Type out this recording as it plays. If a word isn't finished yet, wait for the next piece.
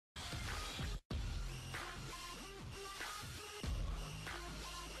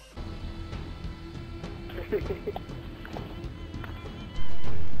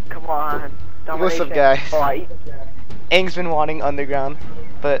Come on. What's up, Domination. guys? Oh, Aang's been wanting Underground,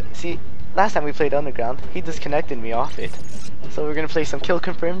 but see, last time we played Underground, he disconnected me off it. So we're gonna play some Kill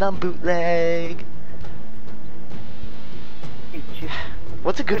Confirmed on Bootleg.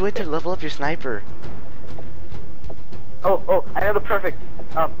 What's a good way to level up your sniper? Oh, I know the perfect,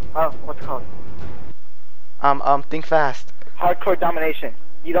 what's it called? Think fast. Hardcore domination.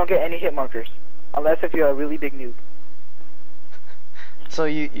 You don't get any hit markers. Unless if you're a really big noob. So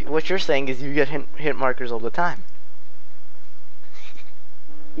what you're saying is you get hit markers all the time.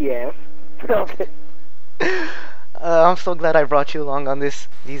 Yes. Okay. I'm so glad I brought you along on these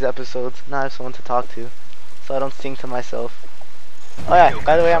episodes. Now I have someone to talk to, so I don't sing to myself. Oh yeah,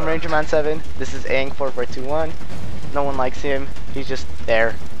 by the way, I'm RangerMan7. This is Aang 4421. No one likes him. He's just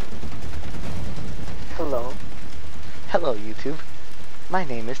there. Hello. Hello, YouTube. My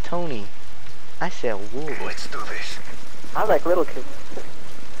name is Tony. I sell wool. Let's do this. I like little kids.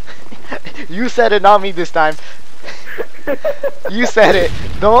 You said it, not me this time. You said it.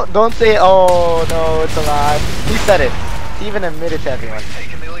 Don't say, oh no, it's a lie. He said it. He even admitted to everyone.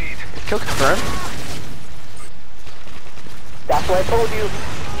 Taking the lead. Kill confirmed? That's what I told you.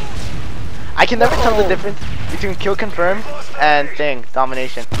 I can never tell the difference between kill confirmed and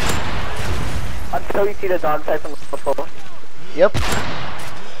domination. Until you see the dog type from the photo. Yep.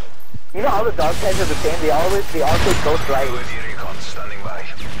 You know all the dog types are the same. They all say ghost right. UAV recon standing by.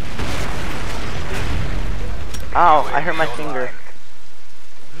 Ow, I hurt my finger.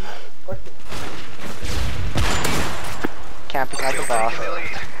 Camping like a boss.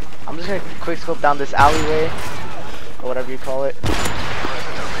 I'm just gonna quick scope down this alleyway, or whatever you call it.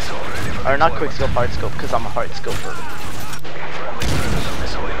 Or not quick scope, hard scope, because I'm a hard scoper.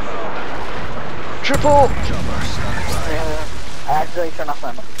 Triple! I accidentally turned off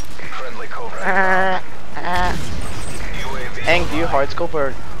my mic. Friendly Cobra. Aang, do you hard scope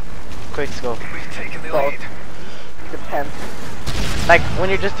or quick scope? We've taken the Both. lead. Depends. Like when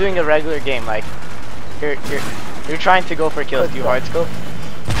you're just doing a regular game, like you're trying to go for kills. Do you hard scope?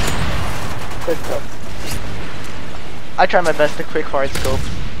 Quick scope. I try my best to quick hard scope.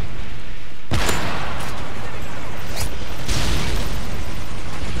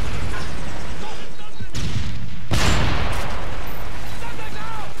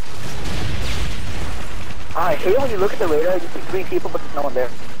 I hate when you look at the radar, you see 3 people, but there's no one there.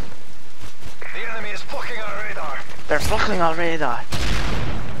 The enemy is blocking our radar. They're blocking our radar.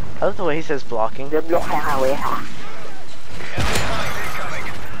 I love the way he says blocking. They're blocking our radar. Enemy behind incoming.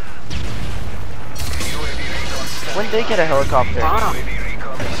 UAV recon standing When they get a helicopter, Ah. UAV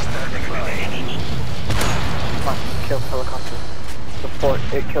recon is standing by. Come on, kill helicopter. Support,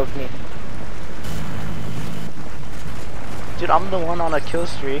 it kills me. dude, I'm the one on a kill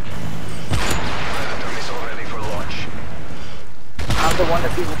streak. Predator missile ready for launch. I'm the one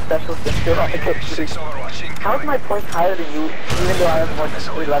that's using special still on the kill streak. 6 overwatching. How's my points higher than you, even though I have more than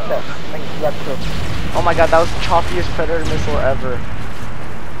 3 left out? Left kills. Oh my god, that was the choppiest Predator missile ever.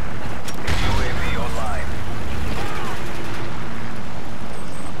 UAV online.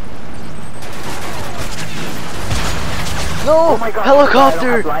 No! Oh my god,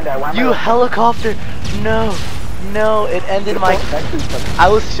 Helicopter! blind eye. Why am I You left? helicopter! No! No, it ended my... I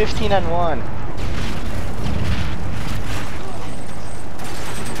was 15-1.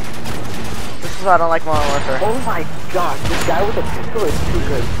 This is why I don't like Modern Warfare. Oh my god, this guy with a pistol is too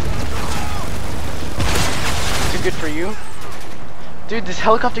good. Too good for you? Dude, this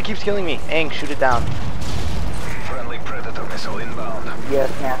helicopter keeps killing me. Aang, shoot it down. Friendly Predator missile inbound. Yes,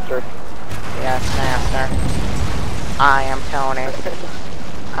 master. Yes, master. I am Tony.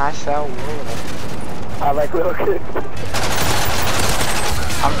 I sell wool. I like little kids.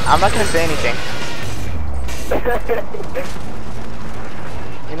 I'm not gonna say anything.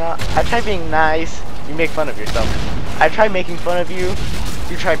 You know, I try being nice, you make fun of yourself. I try making fun of you,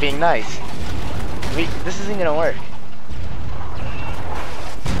 you try being nice. This isn't gonna work.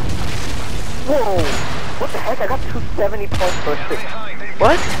 Whoa! What the heck? I got 270 points for a 6.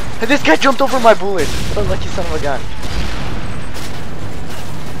 What? This guy jumped over my bullet. What a lucky son of a gun.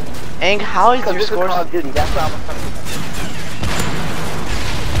 Aang, how is your This is score? Call of Duty, that's what I'm talking about.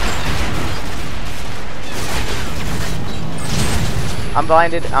 I'm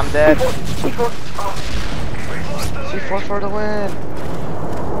blinded, I'm dead. C4. Oh. C4 for the win.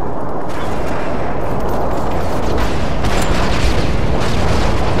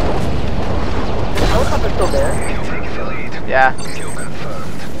 The helicopter's still there. Take the lead. Yeah. Kill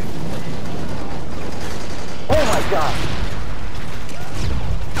confirmed. Oh my god.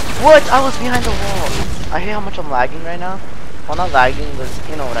 What? I was behind the wall. I hate how much I'm lagging right now. Well, not lagging, but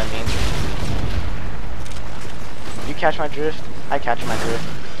you know what I mean. catch my drift? I catch my drift.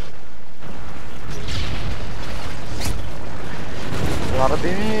 A lot of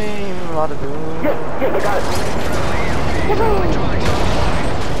beam, a lot of boom. Yes, I got it.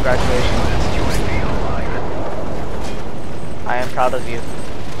 Congratulations. I am proud of you.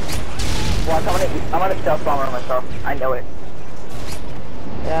 Watch, I'm gonna stealth bomber on myself. I know it.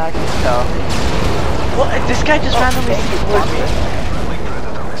 Yeah, I can tell. What? This guy just randomly explored me. Friendly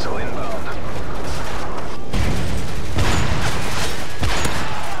Predator missile inbound.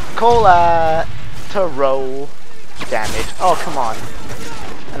 Collateral damage. Oh, come on.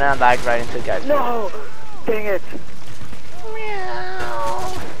 And then I lagged right into the guy's face. No! Dang it.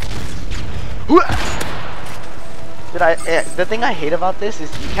 The thing I hate about this is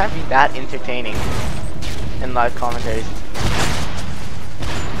you can't be that entertaining in live commentaries.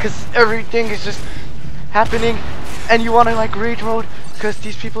 Because everything is just happening and you want to like rage mode because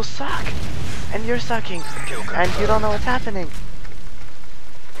these people suck. And you're sucking. And you don't know what's happening.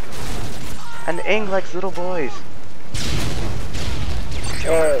 And Aang likes little boys.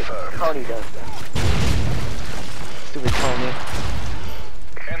 Hey, Tony does that. Stupid Tony.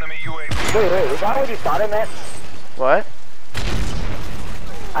 Enemy UAV. Wait, is that what you thought it meant? What?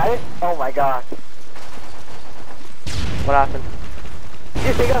 Oh my god. What happened? Do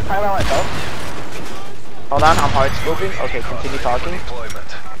you think I was talking about myself? Hold on, I'm hard scoping. Okay, continue talking. Deployment.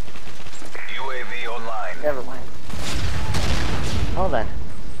 UAV online. Never mind. Oh then.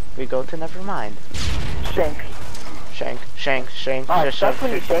 We go to never mind. Shank. Shank, shank, shank, Oh, just that's shank.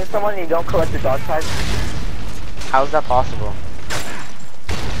 when you shank someone and you don't collect your dog tags. How's that possible?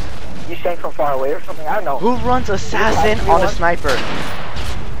 You shank from far away or something. I don't know. Who runs assassin on a sniper?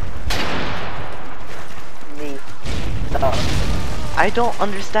 Me. I don't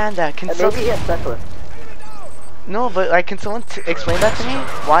understand that. Can And some maybe he has specialist. no, but like, can someone explain that to me?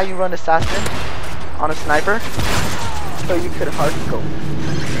 Why you run assassin on a sniper? So you could hard scope.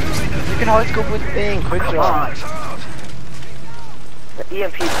 You can hard scope with Aang, quick Come draw. on. The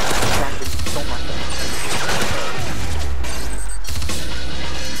EMP is so much.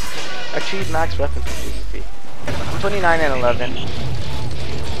 Achieve max weapon proficiency. 29 and 11.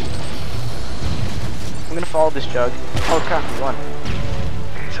 I'm gonna follow this jug. Oh crap, we won.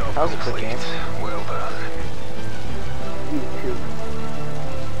 Job That was a quick complete. game. Well done. You too.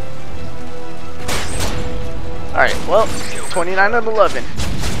 Alright, well, 29 and 11.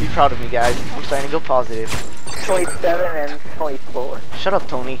 Be proud of me, guys. I'm starting to go positive. 27 and 24. Shut up,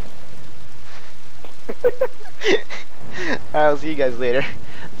 Tony. Alright, I'll see you guys later.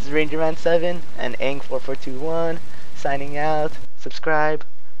 This is RangerMan7 and Aang4421 signing out. Subscribe.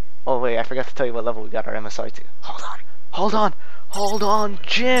 Oh wait, I forgot to tell you what level we got our MSR to. Hold on,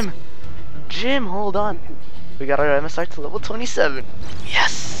 Jim, hold on. We got our MSR to level 27.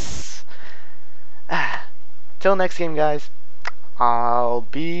 Yes. Till next game, guys. I'll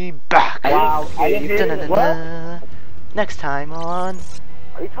be back. Wow, I didn't hear you. What? Next time on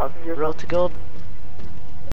Are you talking to yourself? Road to Gold